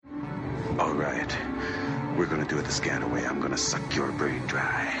All right. We're gonna do it the Scanner way. I'm gonna suck your brain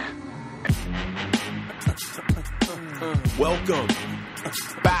dry. Welcome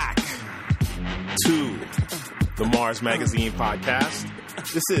back to the Mars Magazine podcast.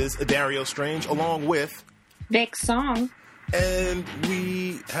 This is Dario Strange along with Vic Song. And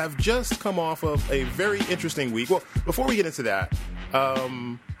we have just come off of a very interesting week. Well, before we get into that,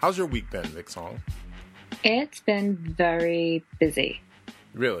 how's your week been, Vic Song? It's been very busy.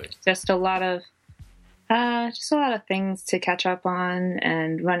 Really? Just a lot of things to catch up on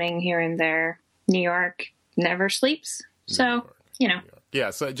and running here and there. New York never sleeps. So, Yeah,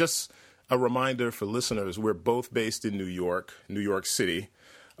 so just a reminder for listeners, we're both based in New York City.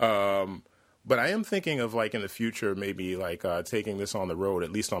 But I am thinking of, like, in the future, maybe, like, taking this on the road,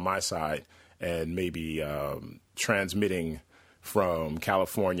 at least on my side, and maybe transmitting from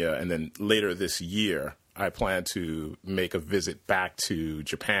California. And then later this year, I plan to make a visit back to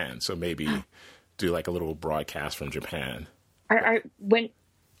Japan. So maybe do, like, a little broadcast from Japan. When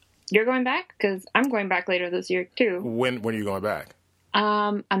you're going back? Because I'm going back later this year, too. When are you going back?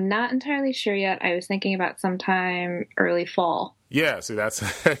 I'm not entirely sure yet. I was thinking about sometime early fall. Yeah, see,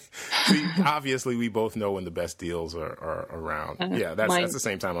 obviously we both know when the best deals are around. Yeah, that's the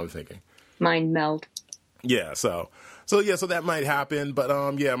same time I'm thinking. Mind meld. Yeah, so that might happen. But,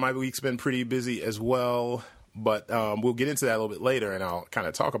 my week's been pretty busy as well. But we'll get into that a little bit later, and I'll kind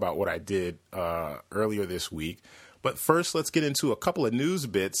of talk about what I did earlier this week. But first, let's get into a couple of news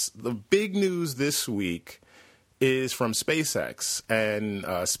bits. The big news this week is from SpaceX, and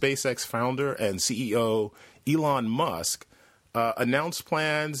SpaceX founder and CEO Elon Musk announced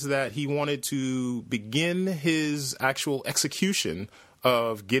plans that he wanted to begin his actual execution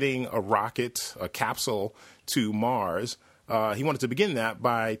of getting a capsule to Mars. He wanted to begin that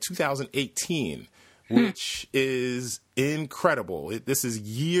by 2018, which is incredible. This is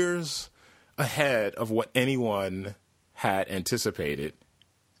years ahead of what anyone had anticipated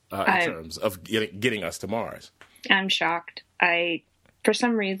in terms of getting us to Mars. I'm shocked. For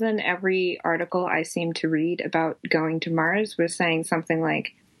some reason, every article I seem to read about going to Mars was saying something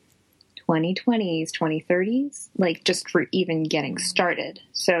like 2020s, 2030s, like just for even getting started.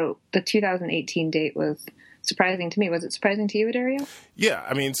 So the 2018 date was surprising to me. Was it surprising to you, Dario? Yeah,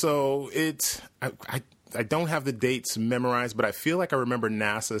 I mean, so I don't have the dates memorized, but I feel like I remember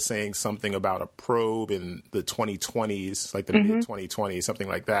NASA saying something about a probe in the 2020s, like the mid-2020s, something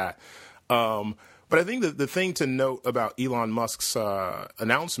like that. But I think that the thing to note about Elon Musk's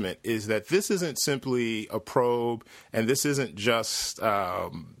announcement is that this isn't simply a probe, and this isn't just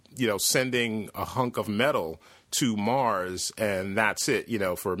sending a hunk of metal to Mars and that's it,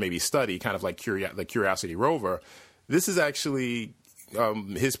 for maybe study, kind of like the Curiosity rover. This is actually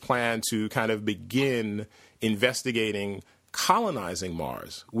his plan to kind of begin investigating colonizing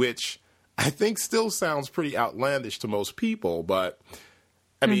Mars, which I think still sounds pretty outlandish to most people. But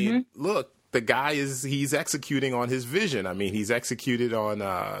I mean, look. The guy he's executing on his vision. I mean, he's executed on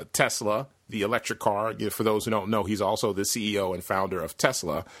Tesla, the electric car. For those who don't know, he's also the CEO and founder of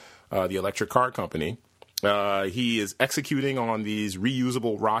Tesla, the electric car company. He is executing on these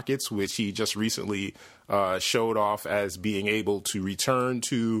reusable rockets, which he just recently showed off as being able to return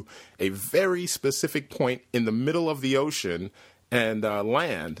to a very specific point in the middle of the ocean and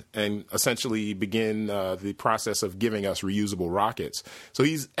land and essentially begin the process of giving us reusable rockets. So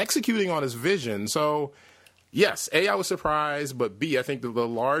he's executing on his vision. So, yes, A, I was surprised, but B, I think the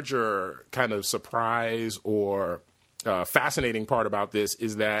larger kind of surprise or fascinating part about this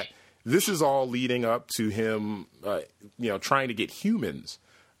is that this is all leading up to him, trying to get humans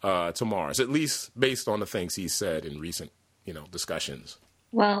to Mars, at least based on the things he said in recent, discussions.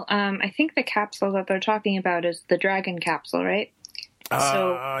 Well, I think the capsule that they're talking about is the Dragon capsule, right?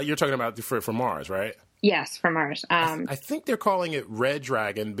 So you're talking about for Mars, right? Yes, for Mars. I think they're calling it Red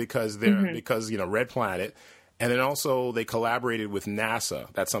Dragon because Red Planet, and then also they collaborated with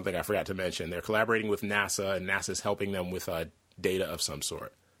NASA. That's something I forgot to mention. They're collaborating with NASA, and NASA's helping them with data of some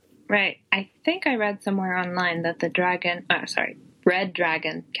sort. Right. I think I read somewhere online that the Red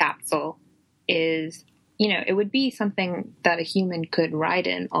Dragon capsule is, it would be something that a human could ride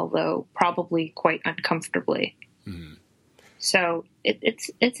in, although probably quite uncomfortably. Mm-hmm. So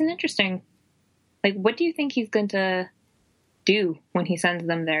it's an interesting, what do you think he's going to do when he sends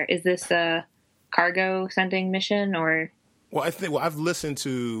them there? Is this a cargo sending mission or? Well, I've listened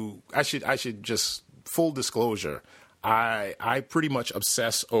to, I should just full disclosure. I pretty much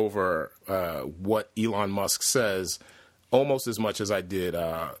obsess over what Elon Musk says almost as much as I did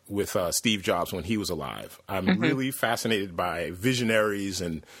with Steve Jobs when he was alive. I'm really fascinated by visionaries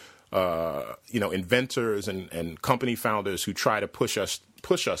and inventors and company founders who try to push us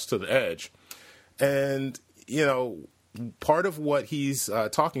to the edge. And, part of what he's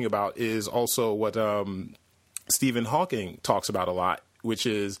talking about is also what Stephen Hawking talks about a lot, which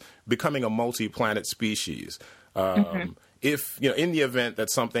is becoming a multi-planet species. If, in the event that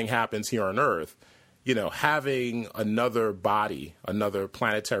something happens here on Earth, having another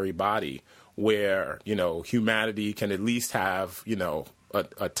planetary body where, humanity can at least have,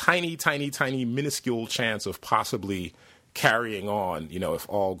 a tiny, tiny, tiny, minuscule chance of possibly carrying on, if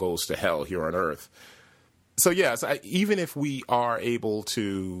all goes to hell here on Earth. So, yes, even if we are able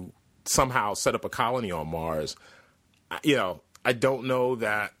to somehow set up a colony on Mars, I don't know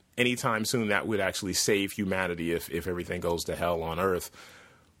that anytime soon that would actually save humanity if everything goes to hell on Earth.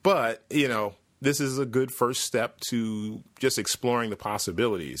 But, this is a good first step to just exploring the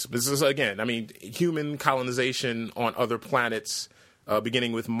possibilities. This is, again, human colonization on other planets,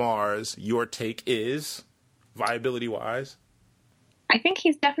 beginning with Mars. Your take is, viability-wise? I think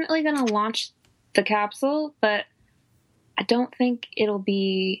he's definitely going to launch the capsule, but I don't think it'll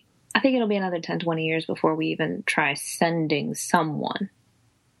be... I think it'll be another 10, 20 years before we even try sending someone.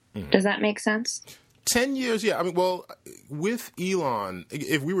 Does that make sense? 10 years, yeah. With Elon,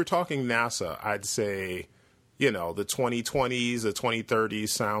 if we were talking NASA, I'd say, the 2020s, the 2030s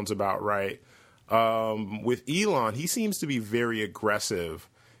sounds about right. With Elon, he seems to be very aggressive.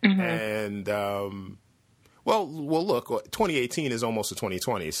 And, look, 2018 is almost a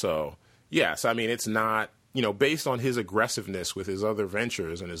 2020. So, yes, it's not, based on his aggressiveness with his other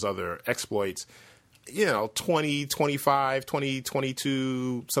ventures and his other exploits, 2025,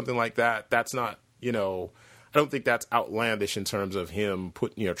 2022, something like that. That's not, I don't think that's outlandish in terms of him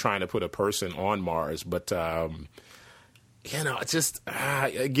trying to put a person on Mars. But, just,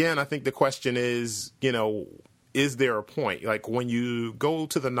 again, I think the question is, is there a point? Like when you go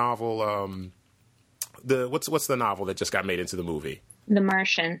to the novel, what's the novel that just got made into the movie? The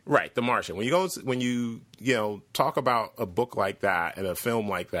Martian. Right, The Martian. When you talk about a book like that and a film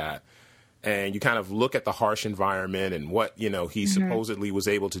like that, and you kind of look at the harsh environment and what, he supposedly was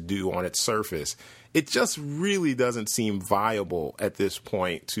able to do on its surface, it just really doesn't seem viable at this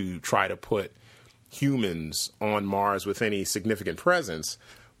point to try to put humans on Mars with any significant presence.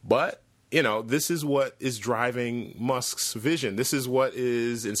 But, this is what is driving Musk's vision. This is what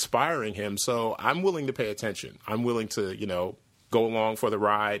is inspiring him. So I'm willing to pay attention. I'm willing to, go along for the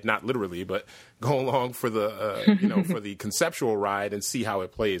ride, not literally, but go along for the, for the conceptual ride and see how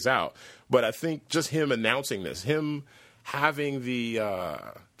it plays out. But I think just him announcing this, him having the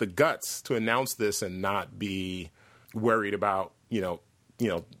guts to announce this and not be worried about,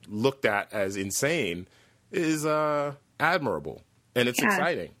 looked at as insane is admirable. And it's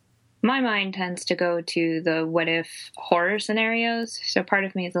exciting. My mind tends to go to the what if horror scenarios. So part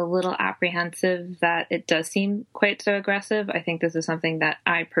of me is a little apprehensive that it does seem quite so aggressive. I think this is something that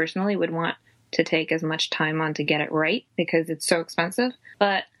I personally would want to take as much time on to get it right because it's so expensive.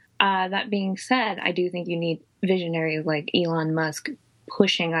 But that being said, I do think you need visionaries like Elon Musk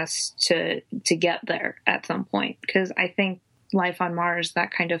pushing us to get there at some point. Because I think life on Mars,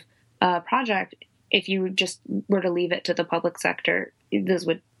 that kind of project, if you just were to leave it to the public sector,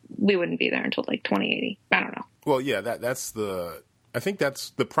 we wouldn't be there until like 2080. I don't know. Well, yeah, I think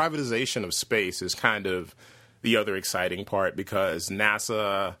that's the privatization of space is kind of the other exciting part because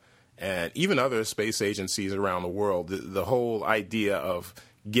NASA and even other space agencies around the world, the whole idea of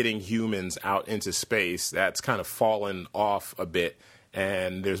getting humans out into space, that's kind of fallen off a bit.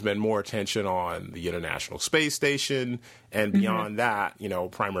 And there's been more attention on the International Space Station and beyond that,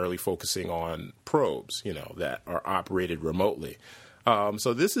 primarily focusing on probes, that are operated remotely.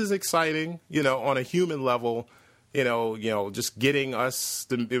 So this is exciting, on a human level, just getting us,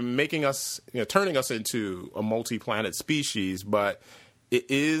 making us, turning us into a multi-planet species. But it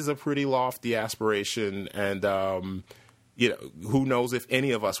is a pretty lofty aspiration. And, who knows if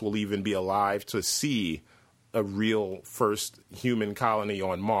any of us will even be alive to see a real first human colony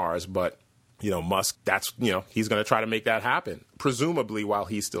on Mars. But, Musk, that's, he's going to try to make that happen, presumably while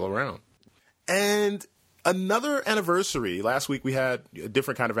he's still around. And another anniversary. Last week we had a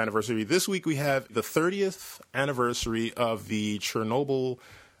different kind of anniversary. This week we have the 30th anniversary of the Chernobyl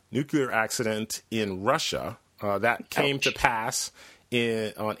nuclear accident in Russia. That came to pass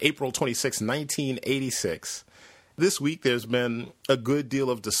on April 26, 1986. This week there's been a good deal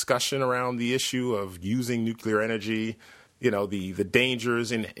of discussion around the issue of using nuclear energy, the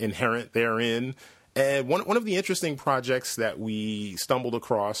dangers inherent therein. And one of the interesting projects that we stumbled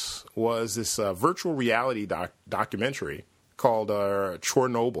across was this virtual reality documentary called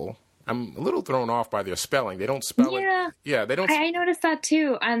Chernobyl. I'm a little thrown off by their spelling. They don't spell it. Yeah, they don't. I noticed that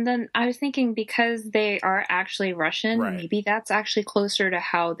too. And then I was thinking, because they are actually Russian, maybe that's actually closer to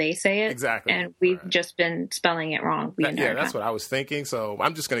how they say it. Exactly. And we've just been spelling it wrong. That's what I was thinking. So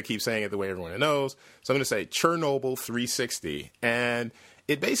I'm just going to keep saying it the way everyone knows. So I'm going to say Chernobyl 360. And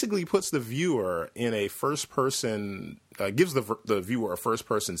it basically puts the viewer in a first-person, gives the viewer a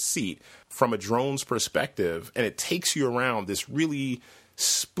first-person seat from a drone's perspective, and it takes you around this really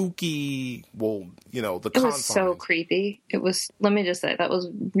spooky, the confines. It was so creepy. It was, let me just say, that was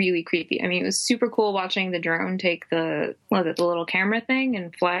really creepy. I mean, it was super cool watching the drone take the little camera thing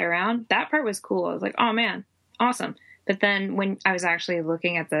and fly around. That part was cool. I was like, oh man, awesome. But then when I was actually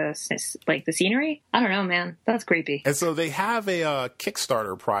looking at the scenery, I don't know, man, that's creepy. And so they have a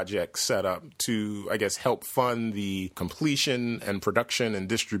Kickstarter project set up to, I guess, help fund the completion and production and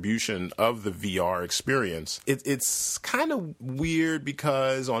distribution of the VR experience. It's kind of weird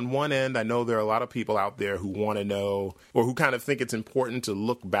because on one end, I know there are a lot of people out there who want to know, or who kind of think it's important to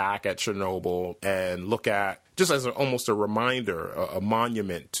look back at Chernobyl and look at, just as almost a reminder, a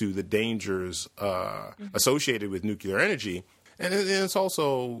monument to the dangers associated with nuclear energy. And it's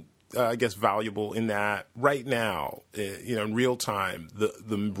also, I guess, valuable in that right now, in real time,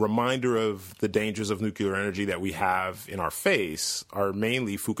 the reminder of the dangers of nuclear energy that we have in our face are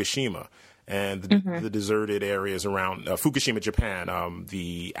mainly Fukushima and the deserted areas around Fukushima, Japan,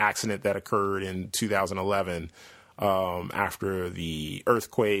 the accident that occurred in 2011. After the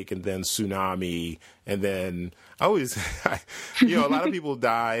earthquake and then tsunami, and then a lot of people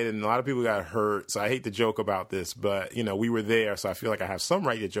died and a lot of people got hurt. So I hate to joke about this, but we were there, so I feel like I have some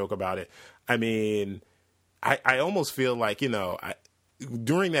right to joke about it. I mean, I almost feel like,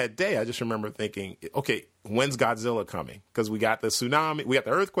 during that day, I just remember thinking, okay, when's Godzilla coming? Because we got the tsunami, we got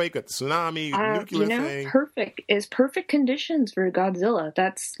the earthquake, got the tsunami, nuclear thing. Perfect conditions for Godzilla.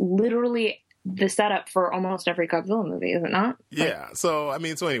 That's literally the setup for almost every Godzilla movie, is it not? Yeah. So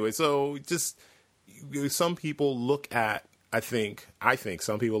just some people look at, I think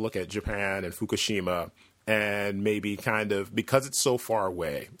some people look at Japan and Fukushima and maybe kind of, because it's so far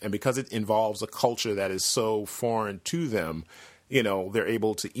away and because it involves a culture that is so foreign to them, they're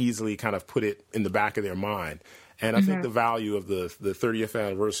able to easily kind of put it in the back of their mind. And I think the value of the 30th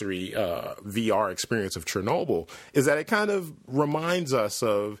anniversary VR experience of Chernobyl is that it kind of reminds us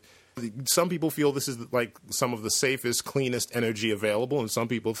of, some people feel this is like some of the safest, cleanest energy available, and some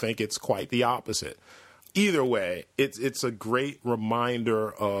people think it's quite the opposite. Either way, it's a great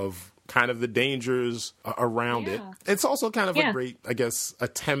reminder of kind of the dangers around it. It's also kind of a great, I guess,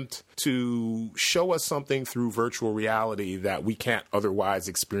 attempt to show us something through virtual reality that we can't otherwise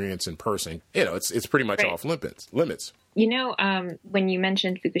experience in person. It's pretty much off limits. When you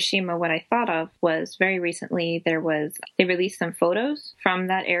mentioned Fukushima, what I thought of was very recently they released some photos from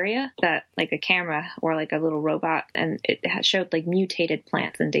that area that like a camera or like a little robot, and it showed like mutated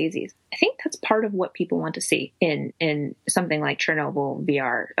plants and daisies. I think that's part of what people want to see in something like Chernobyl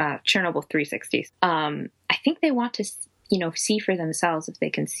VR, Chernobyl 360. I think they want to see for themselves if they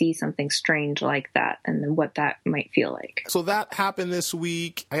can see something strange like that and then what that might feel like. So that happened this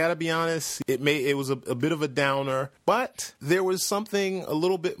week. I gotta be honest, it was a bit of a downer, but there was something a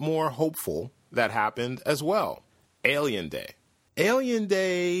little bit more hopeful that happened as well. Alien Day. Alien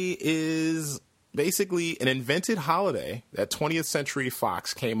Day is basically an invented holiday that 20th Century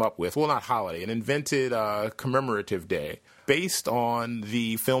Fox came up with. Well, not holiday, an invented commemorative day based on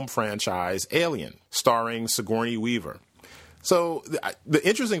the film franchise Alien, starring Sigourney Weaver. So the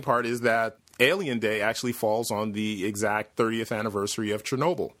interesting part is that Alien Day actually falls on the exact 30th anniversary of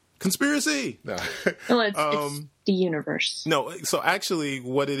Chernobyl. Conspiracy! No. Well, it's the universe. No, so actually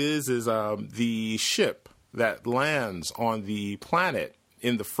what it is the ship that lands on the planet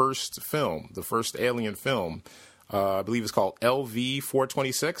in the first film, the first Alien film, I believe it's called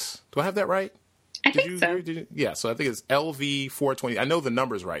LV-426. Do I have that right? I think so. Yeah, so I think it's LV-420. I know the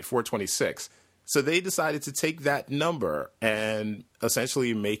number's right, 426. So they decided to take that number and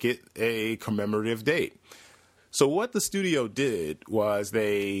essentially make it a commemorative date. So what the studio did was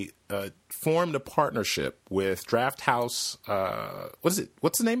they formed a partnership with Draft House. What is it?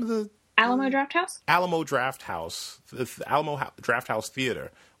 What's the name of the? Alamo Draft House? Alamo Draft House. The Alamo Draft House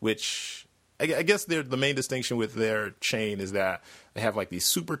Theater, which I guess the main distinction with their chain is that they have like these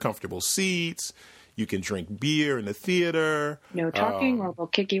super comfortable seats. You can drink beer in the theater. No talking or they'll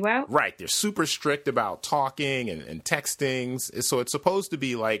kick you out. Right. They're super strict about talking and texting. So it's supposed to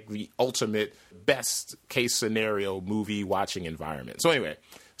be like the ultimate best case scenario movie watching environment. So anyway,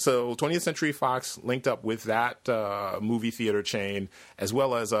 20th Century Fox linked up with that movie theater chain as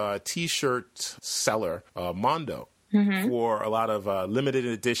well as a T-shirt seller, Mondo. for a lot of limited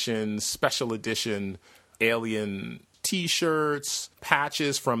edition, special edition Alien T-shirts,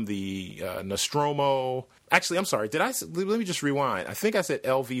 patches from the Nostromo. Actually, I'm sorry. Let me just rewind. I think I said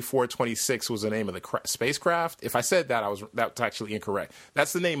LV-426 was the name of the spacecraft. If I said that, that's actually incorrect.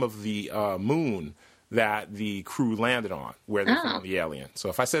 That's the name of the moon that the crew landed on, where they found the alien. So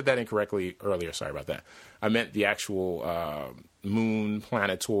if I said that incorrectly earlier, sorry about that. I meant the actual moon,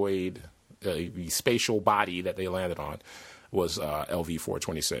 planetoid, the spatial body that they landed on was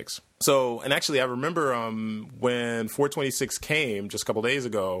LV-426. So, and actually, I remember when 426 came just a couple days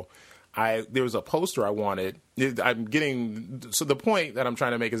ago, there was a poster I wanted. So the point that I'm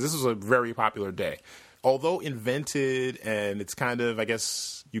trying to make is this was a very popular day. Although invented and it's kind of, I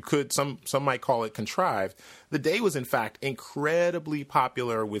guess some might call it contrived, the day was in fact incredibly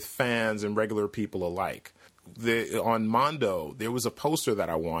popular with fans and regular people alike. On Mondo, there was a poster that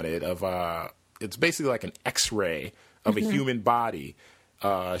I wanted of, it's basically like an X-ray of a human body,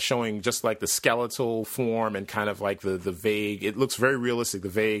 showing just like the skeletal form and kind of like the vague, it looks very realistic, the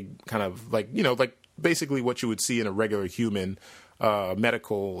vague kind of like, like basically what you would see in a regular human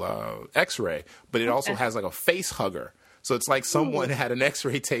medical X-ray, but it also has like a face hugger. So it's like someone had an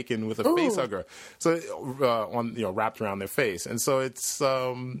X-ray taken with a face hugger, so wrapped around their face, and so it's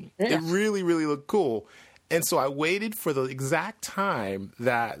it really, really looked cool. And so I waited for the exact time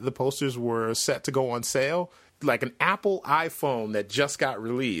that the posters were set to go on sale, like an Apple iPhone that just got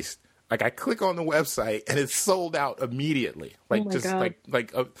released. Like I click on the website and it's sold out immediately. Like I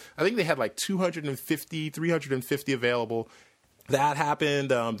think they had like 250, 350 available. That happened.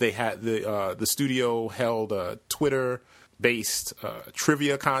 They had the studio held a Twitter-based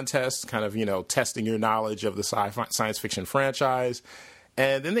trivia contest, kind of testing your knowledge of the science fiction franchise.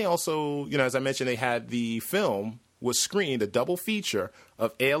 And then they also, as I mentioned, they had the film was screened, a double feature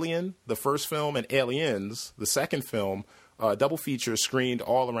of Alien, the first film, and Aliens, the second film, double feature screened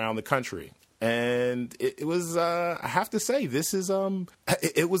all around the country. And it was, I have to say, this is,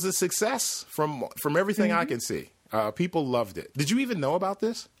 it was a success from everything I can see. People loved it. Did you even know about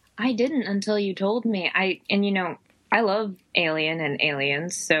this? I didn't until you told me. I love Alien and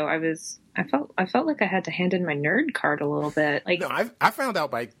Aliens, so I felt like I had to hand in my nerd card a little bit. Like, no, I found out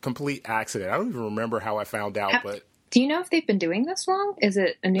by complete accident. I don't even remember how I found out, but do you know if they've been doing this long? Is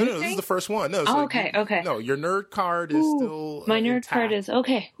it a new thing? No, this is the first one. No, so okay. No, your nerd card is still my nerd intact. Card is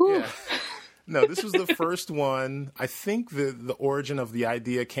okay. Yeah. No, this was the first one. I think the origin of the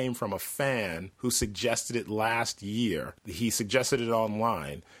idea came from a fan who suggested it last year. He suggested it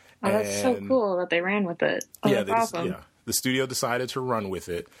online. Oh, that's so cool that they ran with it. Oh, yeah, that's awesome. The studio decided to run with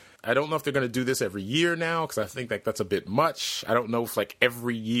it. I don't know if they're going to do this every year now, because I think that's a bit much. I don't know if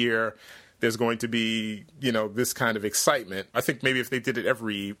every year there's going to be, this kind of excitement. I think maybe if they did it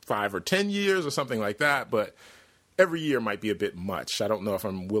every 5 or 10 years or something like that, but every year might be a bit much. I don't know if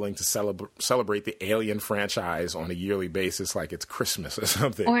I'm willing to celebrate the Alien franchise on a yearly basis like it's Christmas or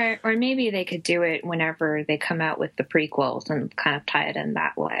something. Or maybe they could do it whenever they come out with the prequels and kind of tie it in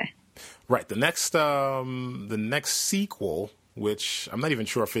that way. Right. The next sequel, which I'm not even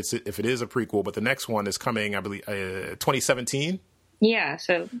sure if it is a prequel, but the next one is coming, I believe, 2017. Yeah.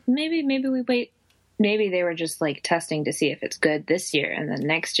 So maybe we wait. Maybe they were just testing to see if it's good this year, and then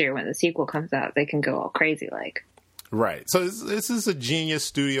next year when the sequel comes out, they can go all crazy Right. So this is a genius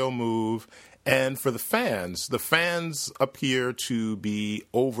studio move. And for the fans appear to be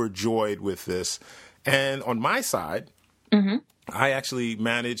overjoyed with this. And on my side, I actually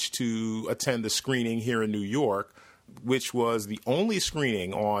managed to attend the screening here in New York, which was the only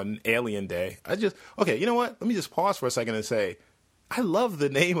screening on Alien Day. You know what? Let me just pause for a second and say, I love the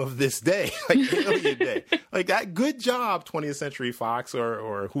name of this day, Alien Day. That. Good job, 20th Century Fox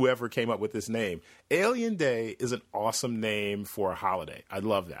or whoever came up with this name. Alien Day is an awesome name for a holiday. I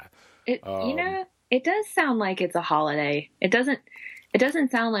love that. It does sound like it's a holiday. It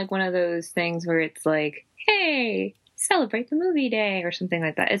doesn't sound like one of those things where it's like, hey, celebrate the movie day or something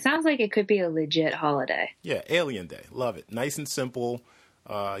like that. It sounds like it could be a legit holiday. Yeah, Alien Day. Love it. Nice and simple.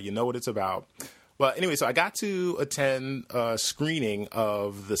 You know what it's about. Well, anyway, so I got to attend a screening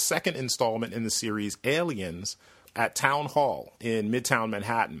of the second installment in the series, Aliens, at Town Hall in Midtown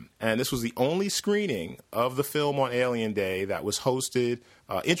Manhattan. And this was the only screening of the film on Alien Day that was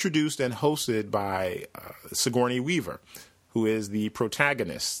introduced and hosted by Sigourney Weaver, who is the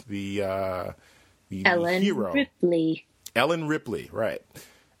protagonist, the hero. Ellen Ripley, right.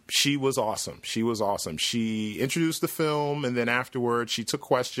 She was awesome. She introduced the film, and then afterwards she took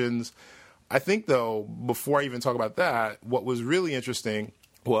questions. I think, though, before I even talk about that, what was really interesting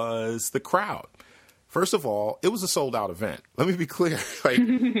was the crowd. First of all, it was a sold-out event. Let me be clear. Like,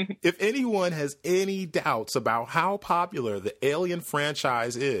 if anyone has any doubts about how popular the Alien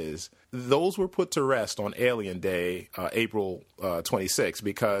franchise is, those were put to rest on Alien Day, April 26th,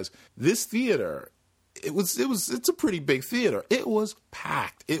 because this theater, it's a pretty big theater. It was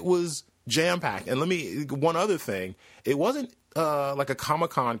packed. It was jam-packed. And one other thing, it wasn't like a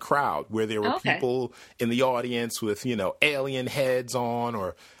Comic-Con crowd where there were people in the audience with, alien heads on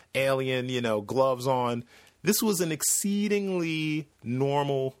or alien, gloves on. This was an exceedingly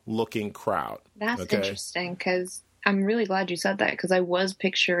normal-looking crowd. That's interesting, because I'm really glad you said that, because I was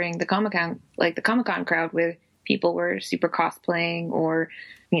picturing the Comic-Con crowd with people were super cosplaying, or,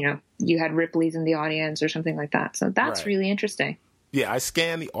 you had Ripley's in the audience or something like that. So that's really interesting. Yeah, I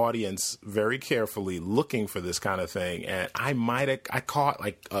scanned the audience very carefully looking for this kind of thing, and I caught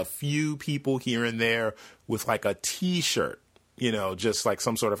like a few people here and there with like a T-shirt, just like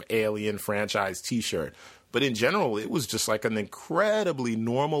some sort of Alien franchise T-shirt. But in general, it was just like an incredibly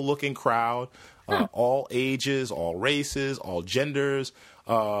normal-looking crowd, all ages, all races, all genders.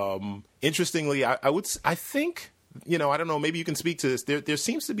 Interestingly, I think, I don't know, maybe you can speak to this. There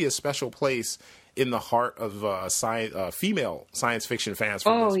seems to be a special place in the heart of female science fiction fans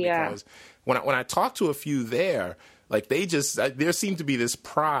for this, because when I talk to a few there, like there seemed to be this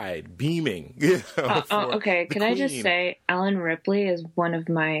pride beaming. Okay, can I just say, Ellen Ripley is one of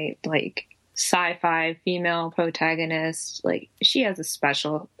my sci-fi female protagonists. Like, she has a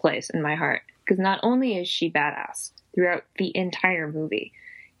special place in my heart, because not only is she badass throughout the entire movie,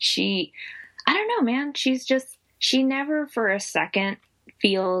 I don't know, man, she never for a second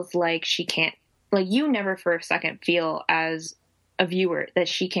feels like she can't. Like, you never for a second feel as a viewer that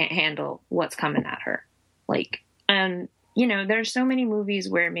she can't handle what's coming at her. There's so many movies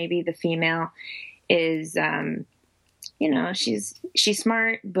where maybe the female is, she's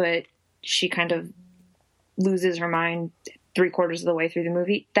smart, but she kind of loses her mind 3/4 of the way through the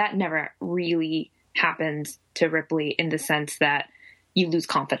movie. That never really happens to Ripley, in the sense that you lose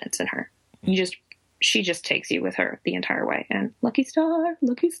confidence in her. She just takes you with her the entire way. And lucky star,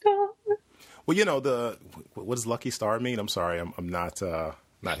 lucky star. Well, what does lucky star mean? I'm sorry, I'm not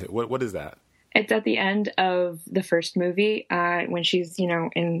what is that? It's at the end of the first movie, when she's,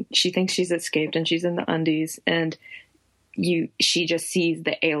 and she thinks she's escaped and she's in the undies, and she just sees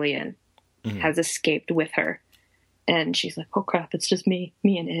the alien has escaped with her. And she's like, oh crap, it's just me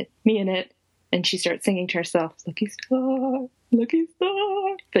and it. And she starts singing to herself, lucky star, lucky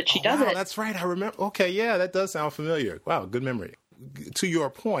star. But she does it. That's right. I remember. Okay, yeah, that does sound familiar. Wow, good memory. To your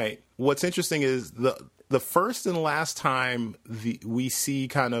point, what's interesting is the first and last time we see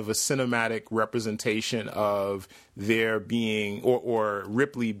kind of a cinematic representation of there being, or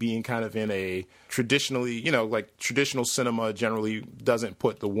Ripley being kind of in a traditionally, traditional cinema generally doesn't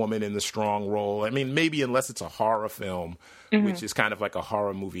put the woman in the strong role. I mean, maybe unless it's a horror film, which is kind of like a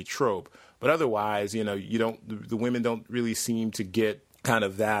horror movie trope. But otherwise, the women don't really seem to get kind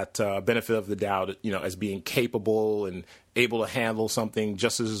of that benefit of the doubt, as being capable and able to handle something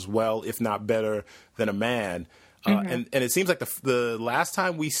just as well, if not better, than a man. And it seems like the last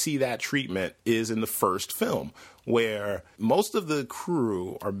time we see that treatment is in the first film, where most of the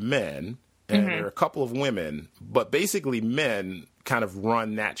crew are men, and there are a couple of women, but basically men kind of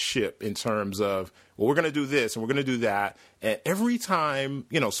run that ship in terms of, well, we're going to do this and we're going to do that. And every time,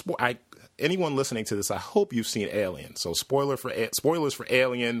 anyone listening to this, I hope you've seen Alien. So spoilers for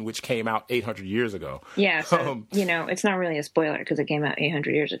Alien, which came out 800 years ago. Yeah, so, it's not really a spoiler because it came out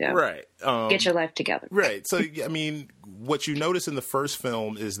 800 years ago. Right. Get your life together. Right. So, I mean, what you notice in the first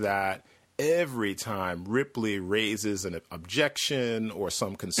film is that every time Ripley raises an objection or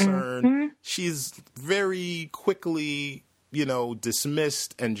some concern, she's very quickly,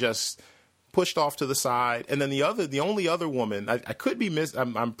 dismissed and just pushed off to the side. And then the only other woman, I could be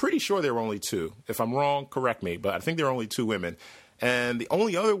I'm pretty sure there were only two. If I'm wrong, correct me, but I think there are only two women. And the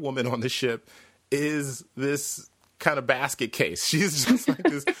only other woman on the ship is this kind of basket case. She's just like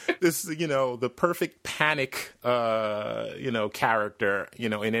this, the perfect panic, character,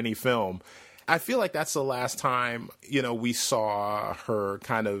 in any film. I feel like that's the last time, we saw her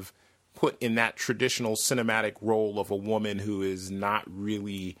kind of put in that traditional cinematic role of a woman who is not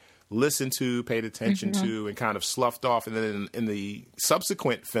really listened to, paid attention to, and kind of sloughed off. And then in the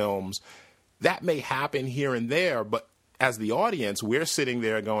subsequent films, that may happen here and there, but as the audience, we're sitting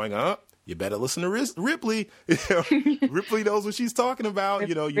there going, you better listen to Ripley. Ripley knows what she's talking about.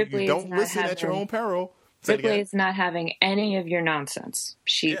 You don't listen at your own peril. Ripley is not having any of your nonsense.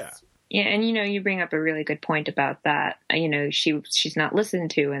 Yeah, and you bring up a really good point about that. She's not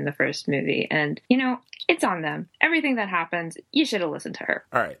listened to in the first movie, and it's on them. Everything that happens, you should have listened to her.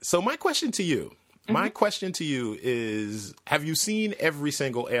 All right. So my question to you, My question to you is, have you seen every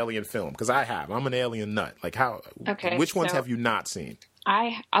single Alien film? Because I have. I'm an Alien nut. Like, how? Okay, which ones have you not seen?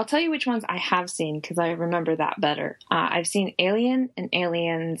 I'll tell you which ones I have seen because I remember that better. I've seen Alien and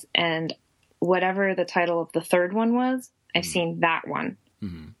Aliens and whatever the title of the third one was. I've seen that one.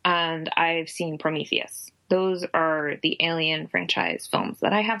 Mm-hmm. And I've seen Prometheus. Those are the Alien franchise films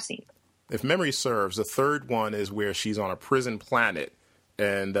that I have seen. If memory serves, the third one is where she's on a prison planet,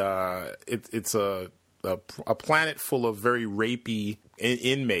 and it's a planet full of very rapey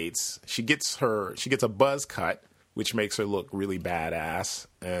inmates. She gets a buzz cut, which makes her look really badass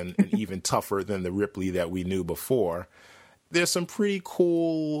and even tougher than the Ripley that we knew before. There's some pretty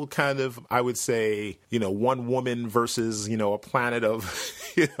cool kind of, I would say, one woman versus, a planet of,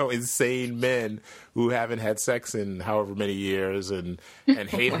 insane men who haven't had sex in however many years and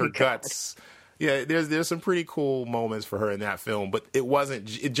hate her guts. Yeah, there's some pretty cool moments for her in that film, but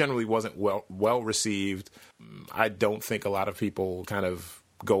it generally wasn't well received. I don't think a lot of people kind of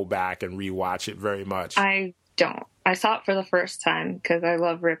go back and rewatch it very much. I don't. I saw it for the first time because I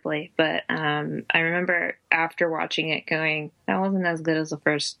love Ripley, but I remember after watching it going, that wasn't as good as the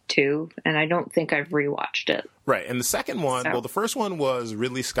first two, and I don't think I've rewatched it. Right, and the second one, the first one was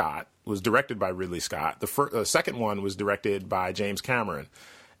was directed by Ridley Scott. The second one was directed by James Cameron,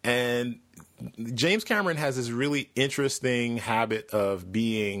 and James Cameron has this really interesting habit of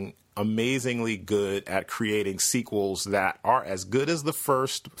being amazingly good at creating sequels that are as good as the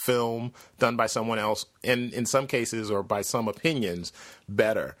first film done by someone else, and in some cases, or by some opinions,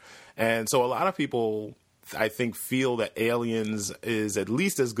 better. And so a lot of people, I think, feel that Aliens is at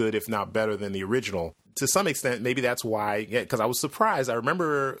least as good, if not better, than the original. To some extent, maybe that's why, because I was surprised. I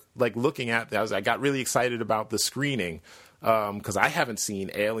remember looking at that, I got really excited about the screening because I haven't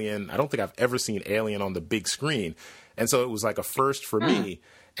seen Alien. I don't think I've ever seen Alien on the big screen. And so it was like a first for me.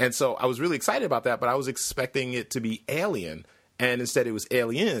 And so I was really excited about that, but I was expecting it to be Alien, and instead it was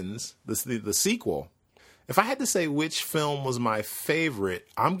Aliens, the sequel. If I had to say which film was my favorite,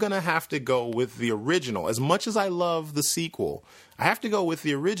 I'm going to have to go with the original. As much as I love the sequel, I have to go with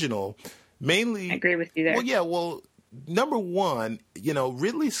the original, mainly... I agree with you there. Well, number one,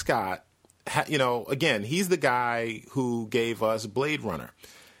 Ridley Scott, again, he's the guy who gave us Blade Runner.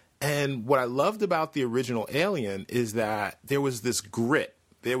 And what I loved about the original Alien is that there was this grit.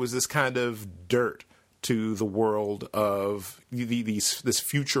 There was this kind of dirt to the world of this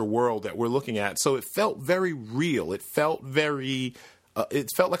future world that we're looking at. So it felt very real. It felt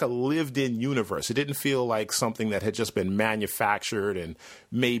like a lived-in universe. It didn't feel like something that had just been manufactured and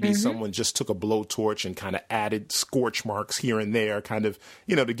maybe someone just took a blowtorch and kind of added scorch marks here and there, kind of,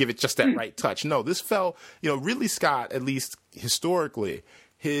 to give it just that right touch. No, this felt, Ridley Scott, at least historically,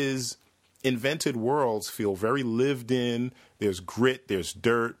 his invented worlds feel very lived in. There's grit, there's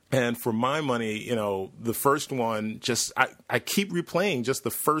dirt. And for my money, the first one, just I keep replaying just the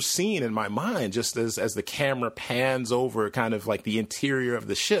first scene in my mind, just as the camera pans over kind of like the interior of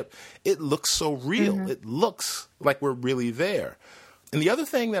the ship. It looks so real. It looks like we're really there. And the other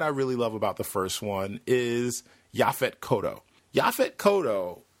thing that I really love about the first one is Yaphet Kotto. Yaphet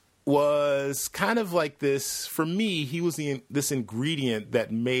Kotto was kind of like this, for me, he was this ingredient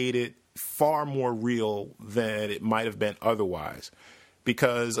that made it far more real than it might have been otherwise.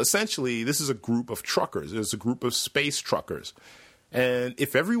 Because essentially, this is a group of truckers. It's a group of space truckers. And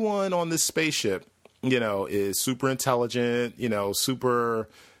if everyone on this spaceship, is super intelligent, super,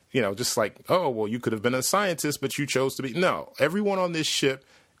 just like, oh, well, you could have been a scientist, but you chose to be. No, everyone on this ship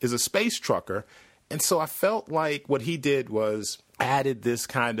is a space trucker. And so I felt like what he did was added this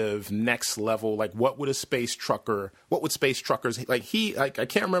kind of next level, like what would space truckers, I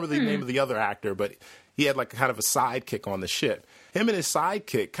can't remember the name of the other actor, but he had like kind of a sidekick on the ship. Him and his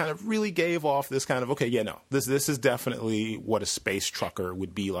sidekick kind of really gave off this kind of, this is definitely what a space trucker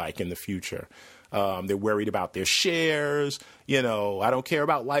would be like in the future. They're worried about their shares. I don't care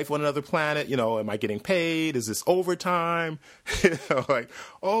about life on another planet. Am I getting paid? Is this overtime? Like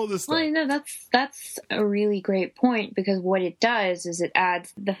all this stuff. Well, that's a really great point, because what it does is it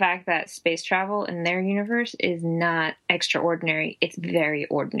adds the fact that space travel in their universe is not extraordinary. It's very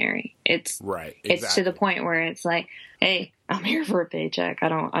ordinary. It's right. Exactly. It's to the point where it's like, hey, I'm here for a paycheck. I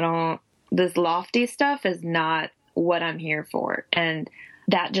don't, this lofty stuff is not what I'm here for. And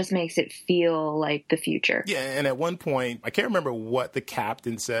that just makes it feel like the future. Yeah, and at one point, I can't remember what the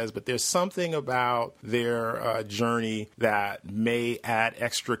captain says, but there's something about their journey that may add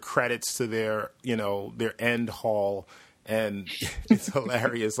extra credits to their end haul. And it's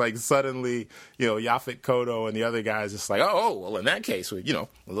hilarious. Like suddenly, Yaphet Kotto and the other guys just like, well, in that case,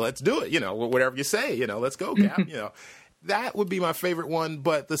 let's do it. Whatever you say, let's go, Cap. that would be my favorite one.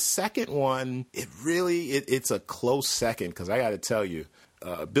 But the second one, it's a close second, because I got to tell you,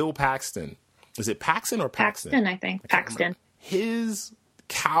 Bill Paxton. Is it Paxton or Paxton? Paxton, I think. Paxton. His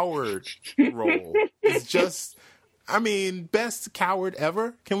coward role is just, I mean, best coward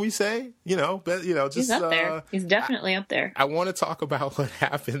ever, can we say? Just he's up there. He's definitely up there. I want to talk about what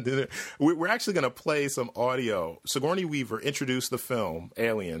happened. We're actually going to play some audio. Sigourney Weaver introduced the film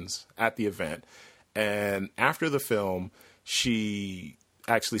Aliens at the event, and after the film, she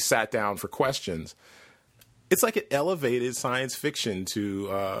actually sat down for questions. It's like it elevated science fiction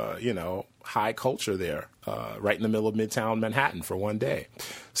to, high culture there, right in the middle of Midtown Manhattan for one day.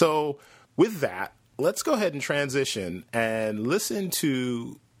 So with that, let's go ahead and transition and listen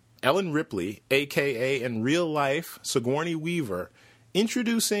to Ellen Ripley, a.k.a. in real life Sigourney Weaver,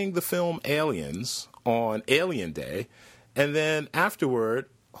 introducing the film Aliens on Alien Day, and then afterward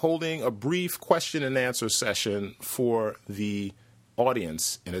holding a brief question and answer session for the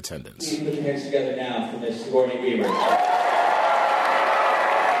audience in attendance. Put your hands together now for Miss Sigourney Weaver.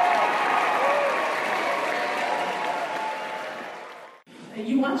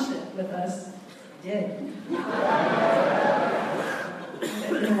 You watched it with us. I did. It's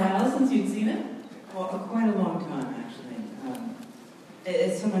been a while since you'd seen it? Well, quite a long time, actually.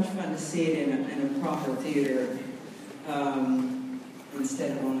 It's so much fun to see it in a proper theater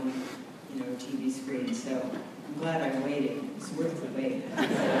instead of on a TV screen. So I'm glad I waited. It's worth the wait.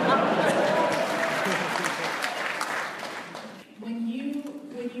 When you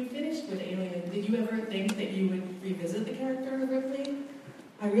finished with Alien, did you ever think that you would revisit the character of Ripley?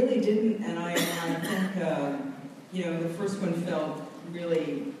 I really didn't, and I think the first one felt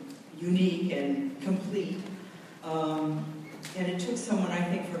really unique and complete. And it took someone, I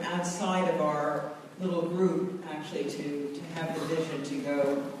think, from outside of our little group, actually, to have the vision to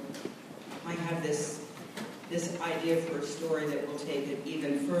go, I have this idea for a story that will take it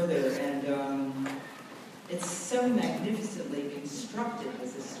even further. And it's so magnificently constructed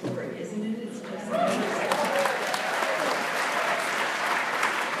as a story, isn't it? It's just amazing.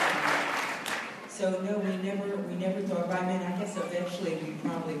 So no, we never thought about it. I mean, I guess eventually we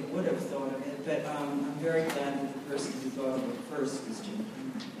probably would have thought of it, but I'm very glad that the person who thought of it first was Jim.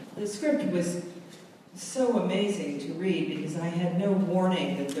 The script was so amazing to read because I had no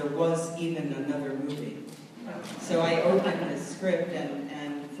warning that there was even another movie. So I opened the script and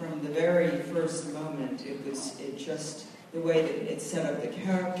from the very first moment, it just, the way that it set up the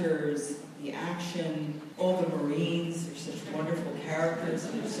characters, the action, all the Marines are such wonderful characters,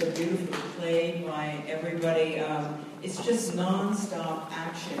 and they're so beautifully played by everybody. It's just non-stop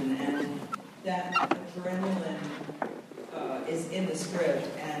action, and that adrenaline is in the script,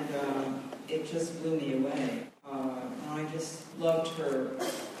 and it just blew me away. And I just loved her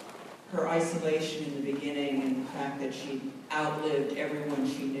isolation in the beginning, and the fact that she outlived everyone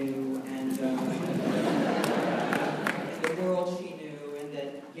she knew, and the world she knew, and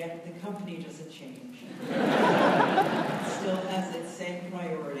that yet the company doesn't change. It still has its same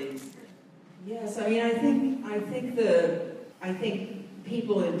priorities. Yes, I mean, I think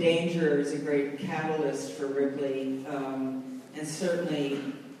People in Danger is a great catalyst for Ripley, and certainly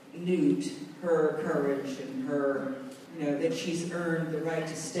Newt, her courage and her, that she's earned the right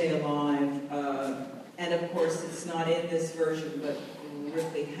to stay alive. And of course, it's not in this version, but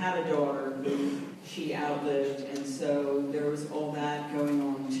Ripley had a daughter who she outlived, and so there was all that going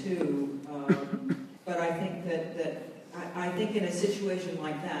on too. But I think I think in a situation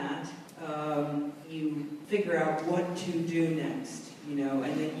like that, you figure out what to do next, and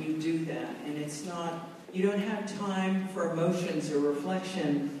then you do that. And it's not, you don't have time for emotions or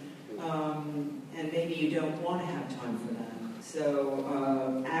reflection, and maybe you don't want to have time for that.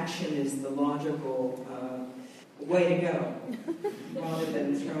 So action is the logical way to go, rather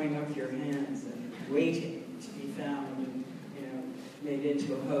than throwing up your hands and waiting to be found and, made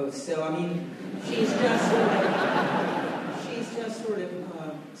into a host. So, I mean, she's just sort of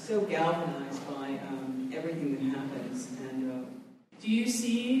so galvanized by everything that happens. And do you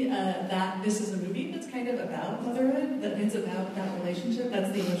see that this is a movie that's kind of about motherhood, that it's about that relationship,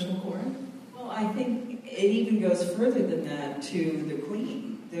 that's the emotional core? Well, I think it even goes further than that to the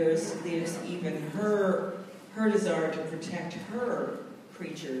Queen. There's even her desire to protect her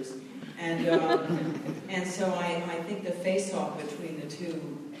creatures. And so I think the face-off between the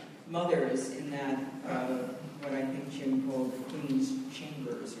two mothers in that, what I think Jim called the Queen's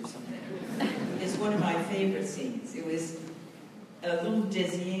Chambers or something, is one of my favorite scenes. It was a little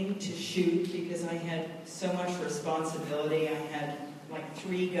dizzying to shoot because I had so much responsibility. I had like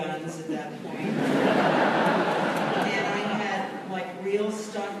 3 guns at that point. And I had like real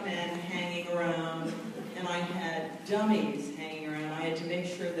stuntmen hanging around. and I had dummies hanging around. I had to make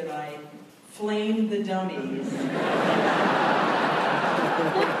sure that I flamed the dummies,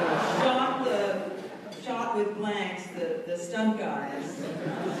 shot with blanks the stunt guys,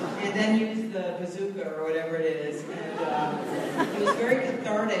 and then used the bazooka or whatever it is. And it was very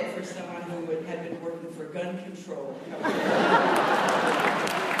cathartic for someone who had been working for gun control.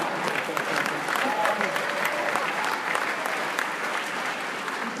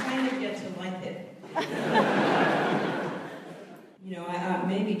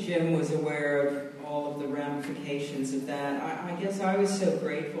 Maybe Jim was aware of all of the ramifications of that. I guess I was so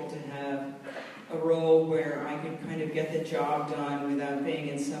grateful to have a role where I could kind of get the job done without being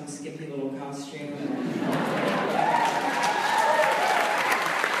in some skimpy little costume.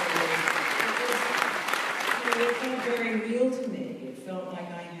 It felt very real to me. It felt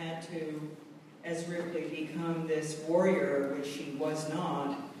like I had to, as Ripley, become this warrior, which she was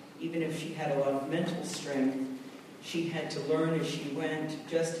not, even if she had a lot of mental strength. She had to learn as she went,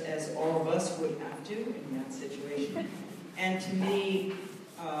 just as all of us would have to in that situation. And to me,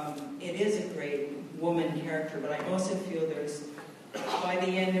 it is a great woman character, but I also feel by the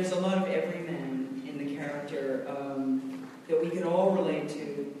end, there's a lot of everyman in the character that we can all relate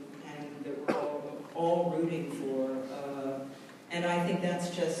to and that we're all rooting for. And I think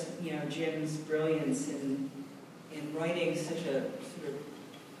that's just, Jim's brilliance in writing such a sort of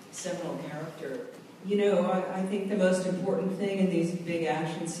seminal character. I think the most important thing in these big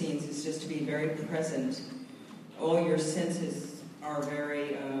action scenes is just to be very present. All your senses are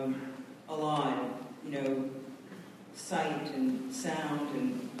very alive. Sight and sound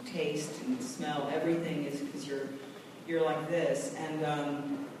and taste and smell. Everything is because you're like this. And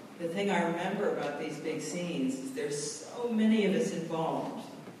the thing I remember about these big scenes is there's so many of us involved.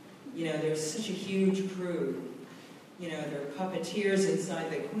 There's such a huge crew. There are puppeteers inside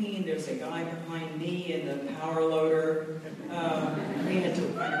the Queen. There's a guy behind me in the power loader. We had to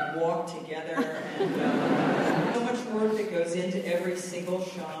kind of walk together. And so much work that goes into every single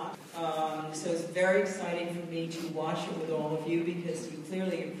shot. So it's very exciting for me to watch it with all of you because you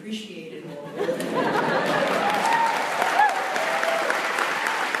clearly appreciated all of it.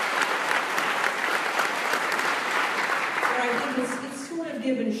 But I think it's sort of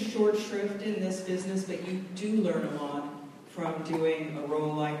given short shrift in this business, but you do learn a lot from doing a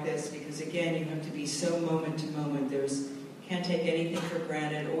role like this because, again, you have to be so moment to moment. Can't take anything for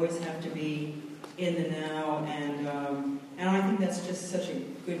granted, always have to be in the now, and I think that's just such a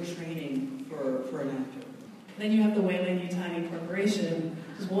good training for an actor. Then you have the Weyland Yutani Corporation,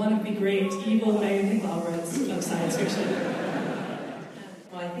 which is one of the great evil mega conglomerates of science fiction.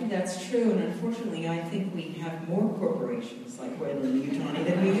 Well, I think that's true, and unfortunately, I think we have more corporations like Weyland Yutani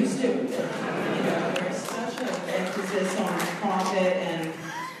than we used to. There's such an emphasis on profit and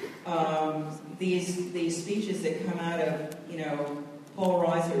these speeches that come out of Paul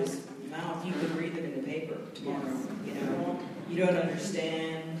Reiser's mouth. You could read them in the paper tomorrow. You don't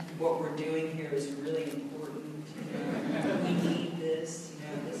understand what we're doing here is really important. We need this.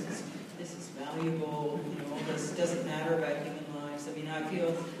 This is valuable. All this doesn't matter about human lives. I mean, I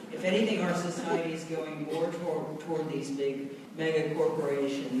feel if anything, our society is going more toward these big mega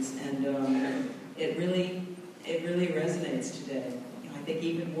corporations, and it really resonates today. I think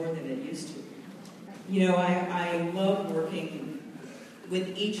even more than it used to. I love working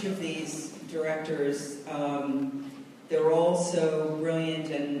with each of these directors. They're all so brilliant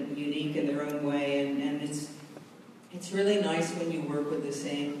and unique in their own way, and it's really nice when you work with the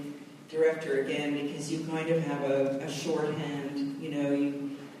same director again because you kind of have a shorthand.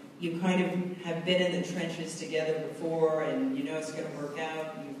 You kind of have been in the trenches together before, and it's going to work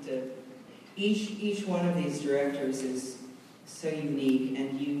out. You have to. Each one of these directors is so unique,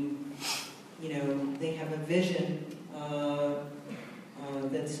 and they have a vision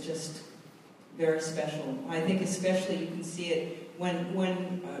that's just very special. I think especially you can see it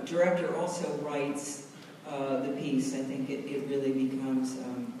when a director also writes the piece. I think it really becomes,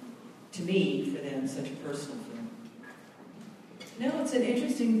 to me, for them, such a personal film. No, it's an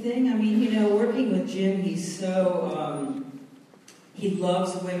interesting thing. I mean, working with Jim, he's so, he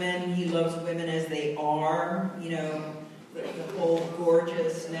loves women. He loves women as they are, the whole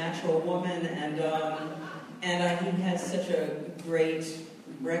gorgeous, natural woman. And he has such a great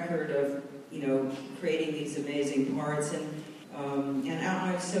record of, creating these amazing parts. And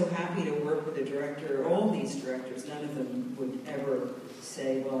I'm so happy to work with a director. All these directors, none of them would ever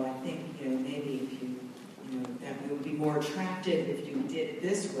say, well, I think, maybe if you, that it would be more attractive if you did it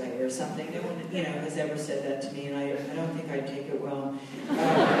this way or something. No one, has ever said that to me, and I don't think I'd take it well. And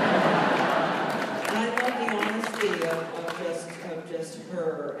I love the honesty of just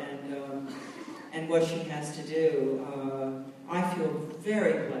her, and what she has to do. I feel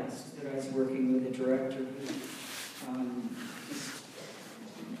very blessed that I was working with a director who just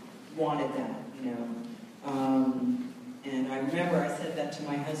wanted that, you know. And I remember I said that to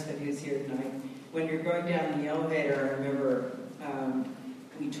my husband who's here tonight. When you're going down the elevator, I remember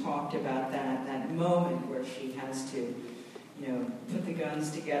we talked about that moment where she has to, you know, put the guns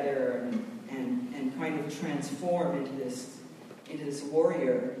together and kind of transform into this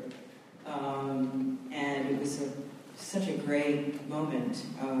warrior. And it was such a great moment.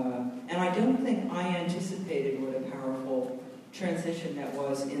 And I don't think I anticipated what a powerful transition that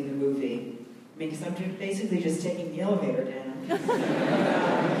was in the movie. I mean, because I'm basically just taking the elevator down.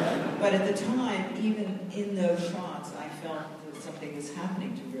 But at the time, even in those shots, I felt that something was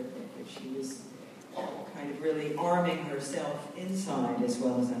happening to Ripley, that she was kind of really arming herself inside as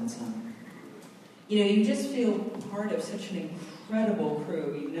well as outside. You know, you just feel part of such an incredible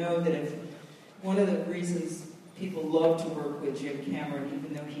crew. You know that if one of the reasons people love to work with Jim Cameron,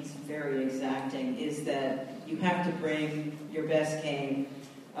 even though he's very exacting, is that you have to bring your best game.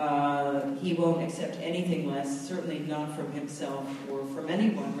 He won't accept anything less, certainly not from himself or from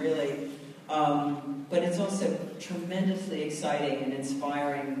anyone, really. But it's also tremendously exciting and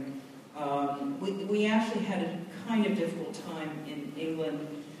inspiring. We actually had a kind of difficult time in England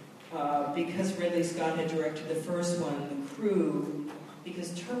because Ridley Scott had directed the first one, The Crew,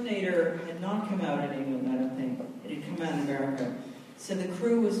 because Terminator had not come out in England, I don't think. It had come out in America. So The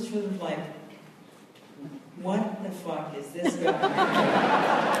Crew was sort of like, what the fuck is this guy,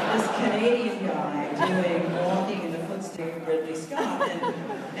 this Canadian guy walking in the footsteps of Ridley Scott?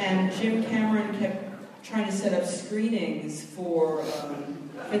 And Jim Cameron kept trying to set up screenings for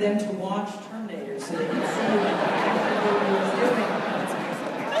them to watch Terminator so they could see what he was doing.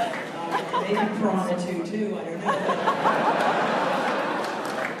 Maybe Piranha 2 too, I don't know.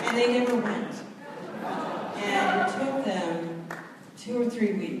 And they never went. And it took them 2 or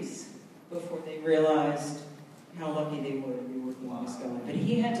 3 weeks before they realized how lucky they were to be working with this guy. But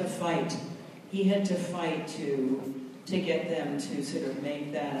he had to fight. He had to fight to get them to sort of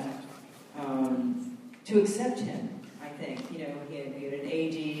make that, to accept him, I think. You know, he had an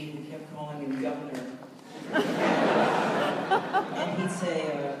AD who kept calling him governor. And he'd say,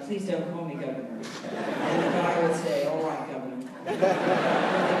 please don't call me governor. And the guy would say, all right, governor.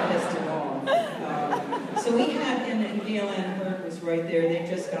 Really pissed him off. So we had, and Gail Ann Hurd was right there. They'd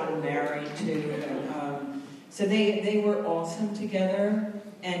just gotten married too. So they were awesome together,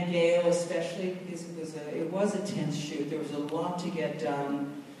 and Gail especially, because it was a tense shoot. There was a lot to get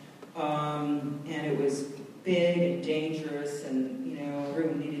done, and it was big and dangerous, and you know,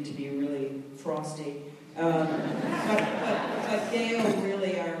 everyone needed to be really frosty. But Gail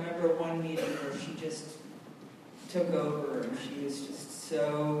really, I remember one meeting where she just took over, and she was just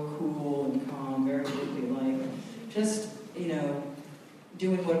so cool and calm, very Ripley-like, just, you know,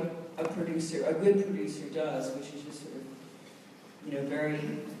 doing what a good producer does, which is just sort of, you know, very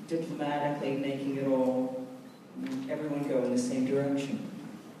diplomatically making it all, everyone go in the same direction.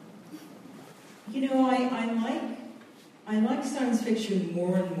 You know, I like science fiction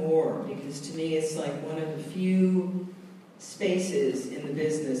more and more, because to me it's like one of the few spaces in the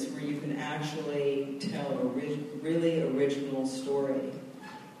business where you can actually tell a really original story.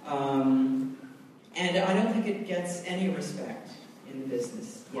 And I don't think it gets any respect in the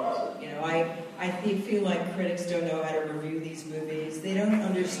business yet. You know, I feel like critics don't know how to review these movies. They don't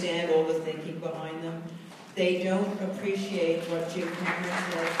understand all the thinking behind them. They don't appreciate what Jim Cameron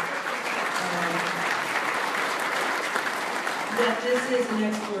said. That this is an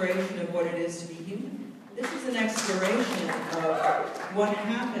exploration of what it is to be human. This is an exploration of what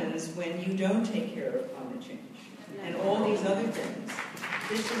happens when you don't take care of climate change and all these other things.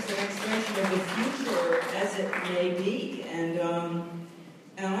 This is an exploration of the future as it may be, and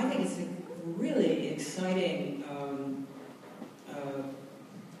I think it's a really exciting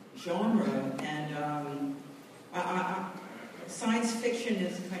genre. And science fiction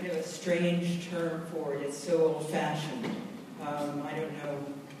is kind of a strange term for it. It's so old-fashioned. I don't know.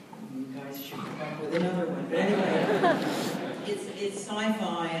 You guys should come up with another one. But anyway, it's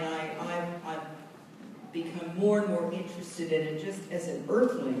sci-fi, and I've become more and more interested in it just as an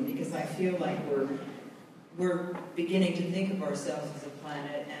earthling, because I feel like we're beginning to think of ourselves as a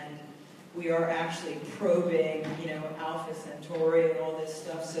planet, and we are actually probing, you know, Alpha Centauri and all this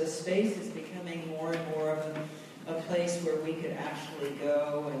stuff. So space is becoming more and more of a place where we could actually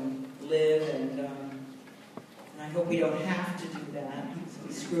go and live, and I hope we don't have to do that, so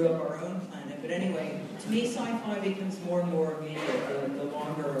we screw up our own planet. But anyway, to me, sci-fi becomes more and more immediate the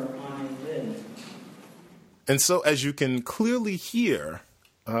longer I live. And so, as you can clearly hear,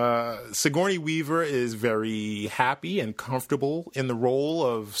 Sigourney Weaver is very happy and comfortable in the role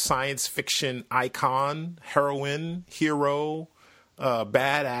of science fiction icon, heroine, hero,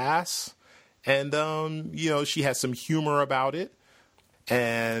 badass. And, she has some humor about it.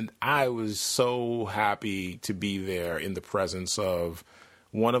 And I was so happy to be there in the presence of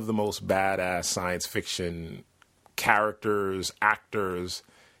one of the most badass science fiction characters, actors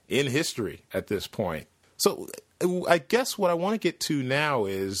in history at this point. So I guess what I want to get to now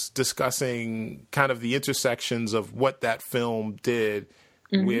is discussing kind of the intersections of what that film did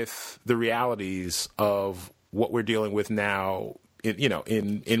with the realities of what we're dealing with now,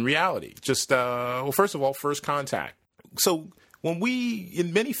 in reality. Just, first of all, First Contact. So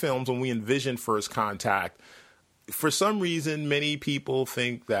in many films, when we envision First Contact, for some reason, many people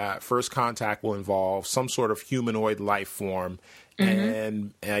think that First Contact will involve some sort of humanoid life form.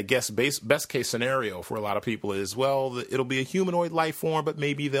 And I guess best case scenario for a lot of people is, well, it'll be a humanoid life form, but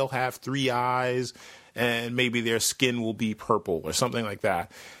maybe they'll have 3 eyes and maybe their skin will be purple or something like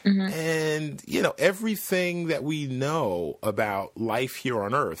that. And, everything that we know about life here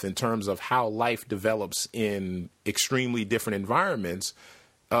on Earth in terms of how life develops in extremely different environments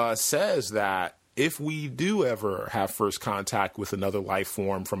says that if we do ever have first contact with another life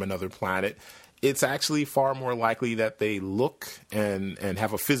form from another planet, it's actually far more likely that they look and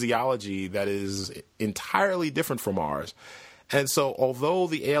have a physiology that is entirely different from ours. And so although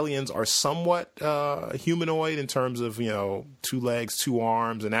the aliens are somewhat humanoid in terms of, 2 legs, 2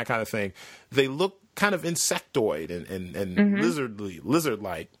 arms, and that kind of thing, they look kind of insectoid and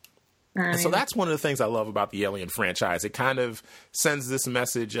lizard-like. And so that's one of the things I love about the Alien franchise. It kind of sends this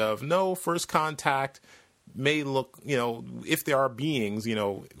message of, no, First Contact may look, if there are beings,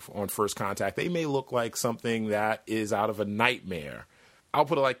 on First Contact, they may look like something that is out of a nightmare. I'll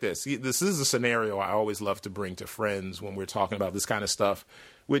put it like this. This is a scenario I always love to bring to friends when we're talking about this kind of stuff,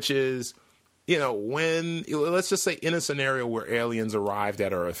 which is, when, let's just say in a scenario where aliens arrived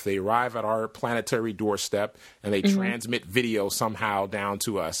at Earth, they arrive at our planetary doorstep and they transmit video somehow down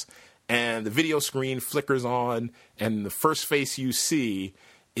to us. And the video screen flickers on, and the first face you see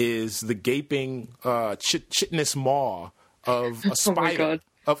is the gaping, chitinous maw of a spider.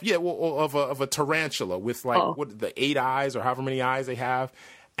 Of a tarantula with the 8 eyes or however many eyes they have,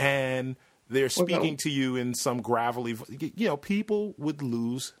 and they're speaking to you in some gravelly. People would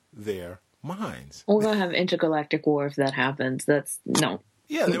lose their minds. We're gonna have intergalactic war if that happens. That's no.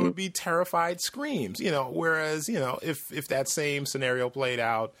 Yeah, there would be terrified screams. Whereas if that same scenario played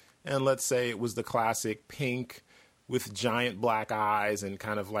out, and let's say it was the classic pink with giant black eyes and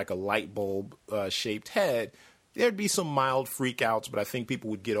kind of like a light bulb shaped head, there'd be some mild freakouts, but I think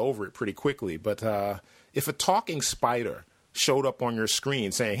people would get over it pretty quickly. But if a talking spider showed up on your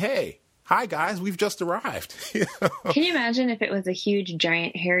screen saying, "Hey, hi guys, we've just arrived." Can you imagine if it was a huge,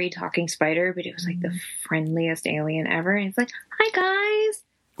 giant, hairy talking spider, but it was like the friendliest alien ever? And it's like, "Hi guys."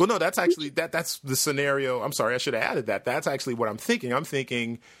 Well, no, that's actually that's the scenario. I'm sorry, I should have added that. That's actually what I'm thinking. I'm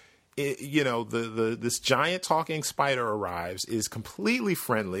thinking, this giant talking spider arrives, is completely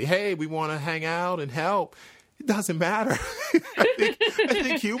friendly. "Hey, we want to hang out and help." It doesn't matter. I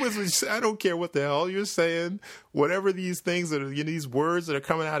think humans would say, "I don't care what the hell you're saying. Whatever these things that are, these words that are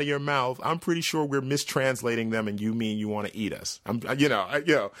coming out of your mouth, I'm pretty sure we're mistranslating them, and you mean you want to eat us."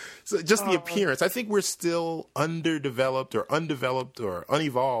 So just the appearance. I think we're still undeveloped or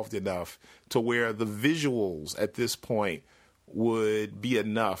unevolved enough to where the visuals at this point would be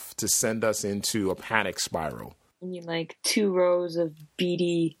enough to send us into a panic spiral. You mean like 2 rows of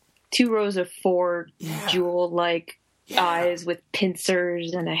beady. 2 rows of 4 jewel-like eyes with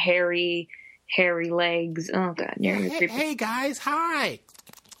pincers and a hairy legs. Oh, God. Hey, guys, hi.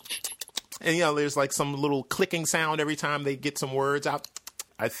 And, there's like some little clicking sound every time they get some words out.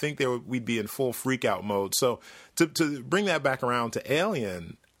 I think we'd be in full freak-out mode. So to bring that back around to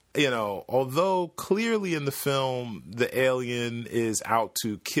Alien, although clearly in the film the alien is out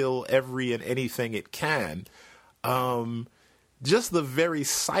to kill every and anything it can, just the very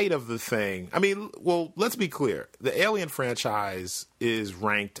sight of the thing. I mean, well, let's be clear. The Alien franchise is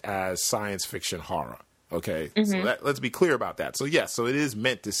ranked as science fiction horror. Okay? So let's be clear about that. So, yes, so it is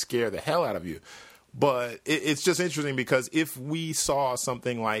meant to scare the hell out of you. But it's just interesting because if we saw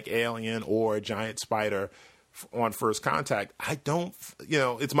something like Alien or a giant spider on First Contact,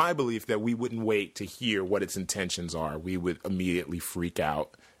 it's my belief that we wouldn't wait to hear what its intentions are. We would immediately freak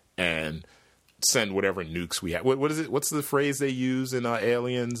out and send whatever nukes we have. What is it? What's the phrase they use in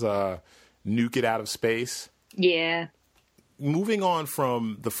Aliens? Nuke it out of space. Yeah. Moving on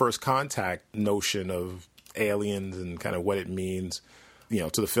from the First Contact notion of aliens and kind of what it means,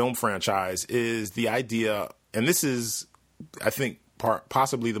 to the film franchise is the idea, and this is, I think,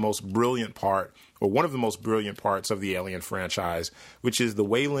 possibly the most brilliant part, or one of the most brilliant parts of the Alien franchise, which is the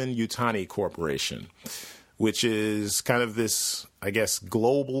Weyland-Yutani Corporation, which is kind of this, I guess,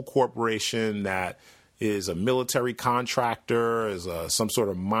 global corporation that is a military contractor, is some sort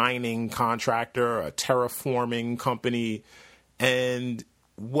of mining contractor, a terraforming company. And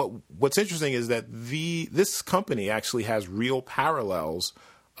what's interesting is that this company actually has real parallels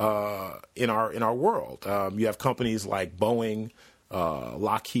in our world. You have companies like Boeing,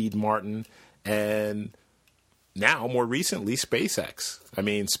 Lockheed Martin, and now more recently SpaceX. I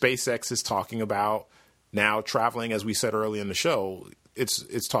mean, SpaceX is talking about now traveling, as we said earlier in the show.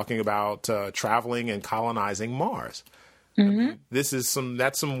 It's talking about traveling and colonizing Mars. I mean,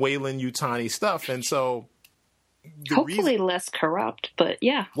 that's some Weyland-Yutani stuff, and so hopefully less corrupt. But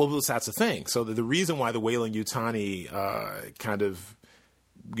yeah, well, that's the thing. So the reason why the Weyland-Yutani kind of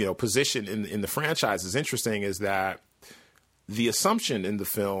position in the franchise is interesting is that the assumption in the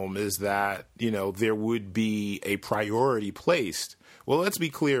film is that there would be a priority placed. Well, let's be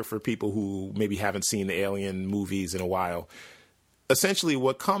clear for people who maybe haven't seen the Alien movies in a while. Essentially,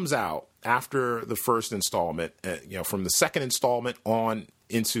 what comes out after the first installment, from the second installment on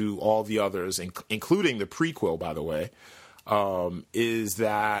into all the others, including the prequel, by the way, is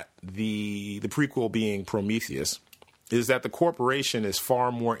that the prequel being Prometheus, is that the corporation is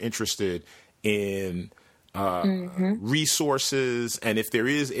far more interested in resources, and if there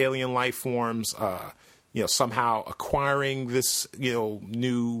is alien life forms, somehow acquiring this,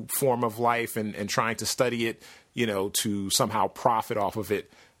 new form of life and trying to study it, to somehow profit off of it,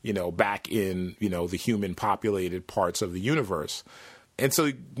 back in, the human populated parts of the universe. And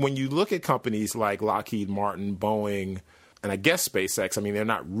so when you look at companies like Lockheed Martin, Boeing, and I guess SpaceX, I mean, they're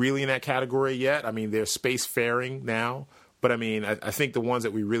not really in that category yet. I mean, they're spacefaring now. But I mean, I think the ones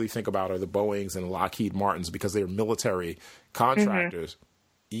that we really think about are the Boeings and Lockheed Martins because they're military contractors.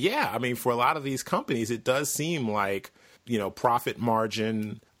 Yeah, I mean, for a lot of these companies, it does seem like, profit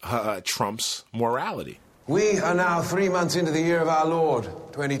margin trumps morality. We are now 3 months into the year of our Lord,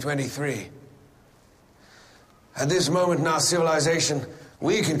 2023. At this moment in our civilization,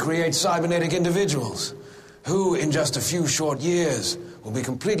 we can create cybernetic individuals who, in just a few short years, will be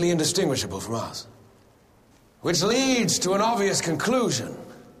completely indistinguishable from us. Which leads to an obvious conclusion.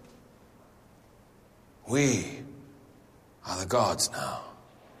 We are the gods now.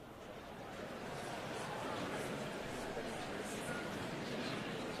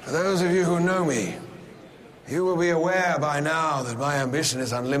 For those of you who know me, you will be aware by now that my ambition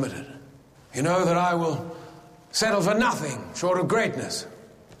is unlimited. You know that I will settle for nothing short of greatness,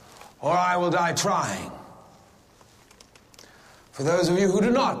 or I will die trying. For those of you who do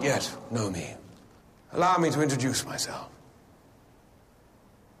not yet know me, allow me to introduce myself.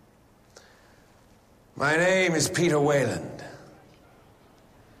 My name is Peter Weyland.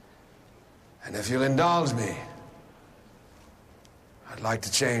 And if you'll indulge me, I'd like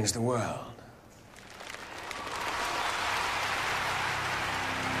to change the world.